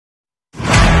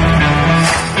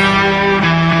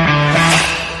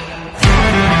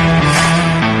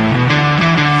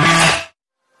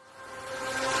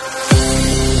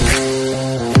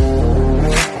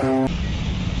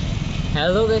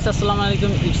আসসালামু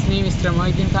আলাইকুম, it's me mister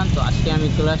Mohiuddin Khan. তো আজকে আমি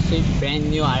চলে আসছি ব্র্যান্ড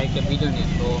নিউ আরেকটা ভিডিও নিয়ে।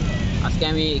 তো আজকে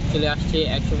আমি চলে আসছি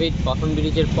 100 ফিট প্রথম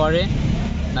ব্রিজের পরে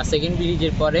না সেকেন্ড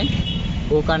ব্রিজের পরে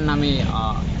গোকার নামে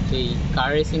সেই কার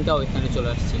রেসিংটা ওইখানে চলে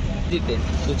আসছি দিতে।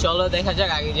 তো চলো দেখা যাক,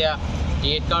 আগে যা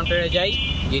টিকিট কাউন্টারে যাই,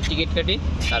 গিয়ে টিকিট কাটি,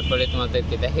 তারপরে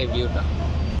তোমাদেরকে দেখে ভিউটা।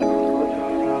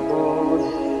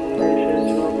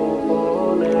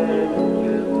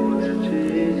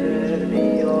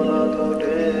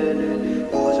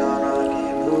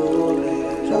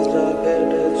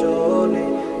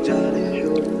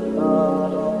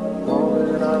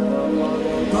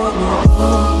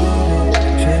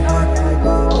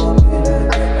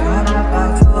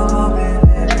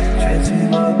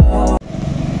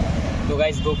 তো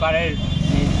গাইস, গোকারের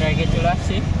মেন ট্র্যাকে চলে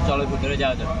আসছি, চলো ভিতরে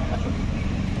যাওয়া যাক।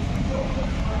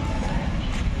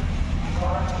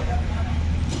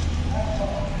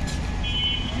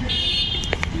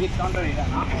 টিকিট কাউন্টার এটা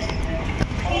না?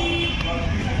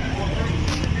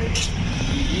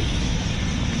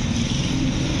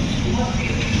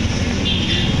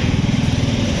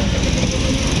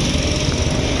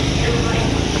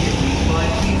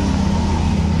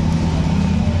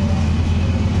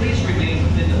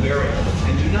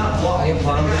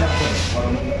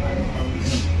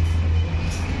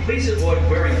 Please avoid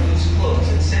wearing loose clothes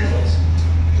and sandals.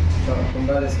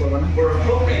 Wear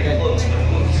appropriate clothes with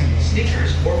boots,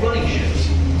 sneakers, or running shoes.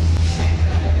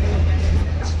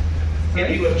 If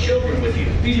you have children with you,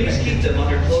 please keep them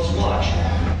under close watch.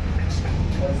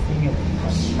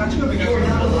 You are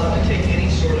not allowed to take any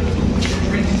sort of food or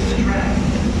drink to the track.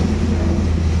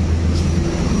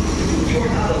 You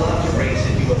are not allowed to race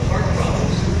if you have heart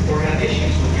problems or have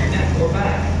issues with your neck or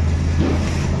back.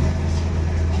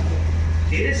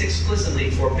 It is explicitly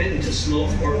forbidden to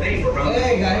smoke or vape around the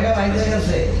car.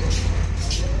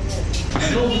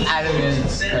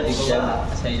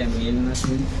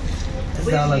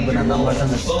 No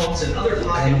phones and other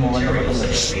pocket materials.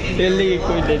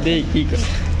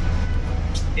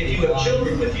 If you have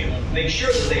children with you, make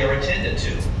sure that they are attended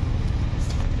to.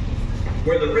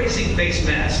 Wear the racing face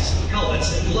masks, helmets,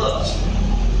 and gloves.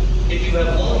 If you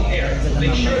have long hair,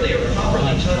 make sure they are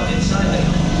properly tucked inside the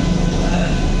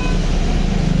helmet.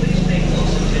 Please pay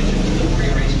close attention to the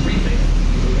pre-race briefing.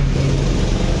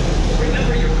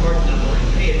 Remember your cart number and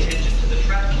pay attention to the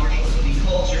track marshal when he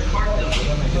calls your cart number.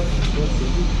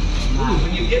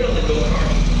 When you get on the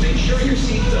go-kart, make sure your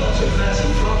seat belts are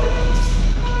fastened properly.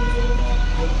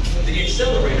 The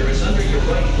accelerator is under your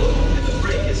right foot and the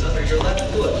brake is under your left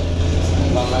foot.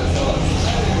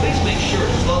 Please make sure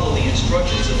to follow the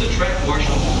instructions of the track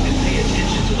marshal and pay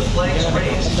attention to the flags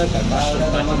raised.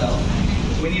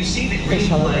 When you see the green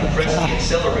flag, press the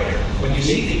accelerator. When you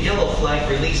see the yellow flag,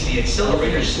 release the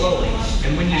accelerator slowly.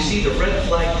 And when you see the red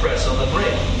flag, press on the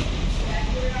brake.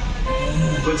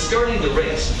 When starting the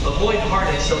race, avoid hard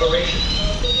acceleration.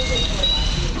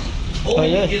 Only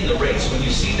begin the race when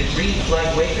you see the green flag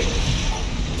waving.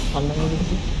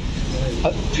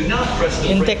 Do not press the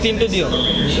brakes and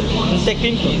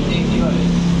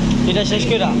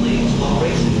accelerators while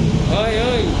racing.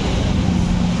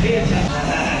 Pay attention.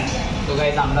 তো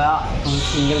guys, আমরা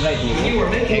single ride নিব,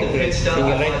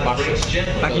 single ride 500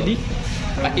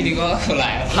 বাকি দিকে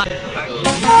খোলায়।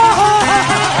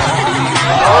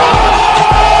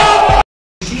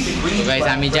 তো guys,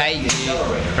 আমি যাই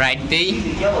ride দিই,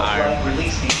 আর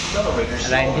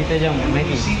রাইড দিতে যাবো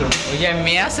নাকি? ওই যে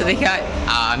মেয়ে আছে দেখে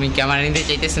আমি ক্যামেরা নিতে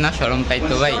চাইতেছি না, শরম পাই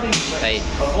তো ভাই, তাই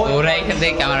ওরা এখান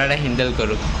থেকে ক্যামেরাটা হ্যান্ডেল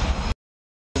করুক।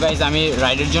 গাইস, আমি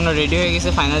রাইডের জন্য রেডি হয়ে গেছি,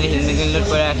 ফাইনালি হেলমেট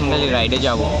পরে এখন খালি রাইডে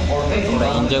যাবো, তোমরা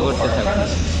এনজয় করতে থাকো।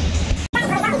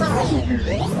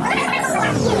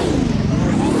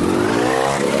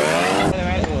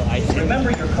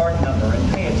 Remember your cart number and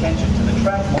pay attention to the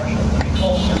track marshal when he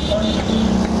calls your cart number.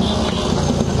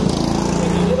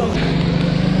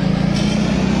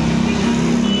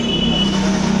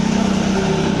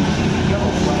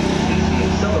 Yellow flag, release the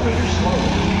accelerator slowly,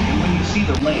 and when you see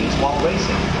the lanes while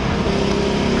racing.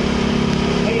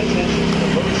 Pay attention to the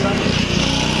road signage.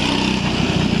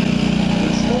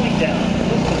 When slowing down,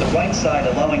 look to the right side,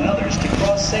 allowing others to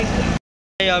cross safely.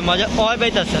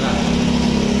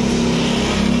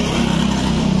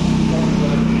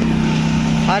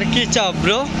 আর কি চাও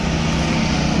bro?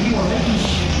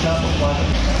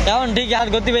 এখন ঠিক আর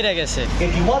গতি বেড়ে গেছে।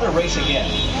 If you want to race again,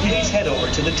 please head over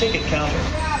to the ticket counter.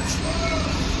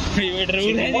 If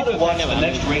you want to watch the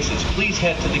next races, please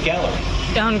head to the gallery.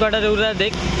 এখন কটারে উড়া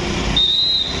দেখ।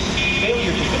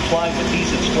 Failure to comply with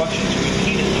these instructions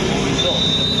repeatedly will result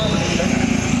in a permanent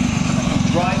penalty.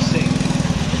 Drive safe.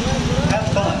 Have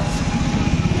fun.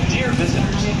 Dear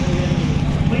visitors,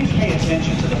 please pay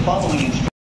attention to the following instructions.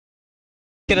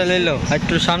 করে লইলো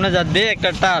একটু সামনে যা দে একটা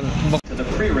টান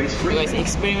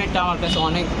এক্সপেরিমেন্টটা আমার কাছে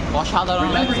অনেক অসাধারণ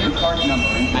লাগছে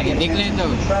আগে দেখলেন তো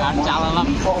কার চালালাম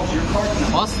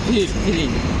অস্থির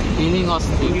ফিলিং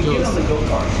অস্থির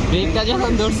ব্রেকটা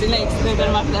যখন ধরছি না এক্সিলেটর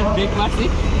মারছি আর ব্রেক মারছি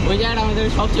ওই জায়গাটা আমাদের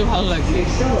সবচেয়ে ভালো লাগছে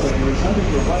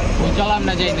চলো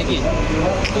আমরা যাই নাকি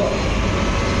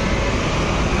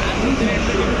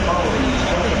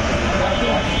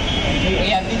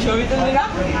ছবি তুলবি না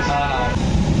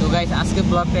তো গাইস আজকে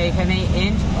ব্লগটা এখানেই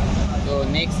এন্ড তো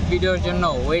নেক্সট ভিডিওর জন্য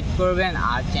ওয়েট করবেন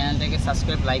আর চ্যানেলটাকে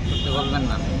সাবস্ক্রাইব লাইক করতে বলবেন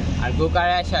না আর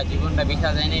গোকারে আসা জীবনটা বেশা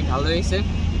যায় নাই ভালো হয়েছে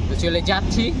তো চলে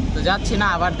যাচ্ছি না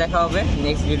আবার দেখা হবে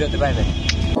নেক্সট ভিডিওতে পাইবেন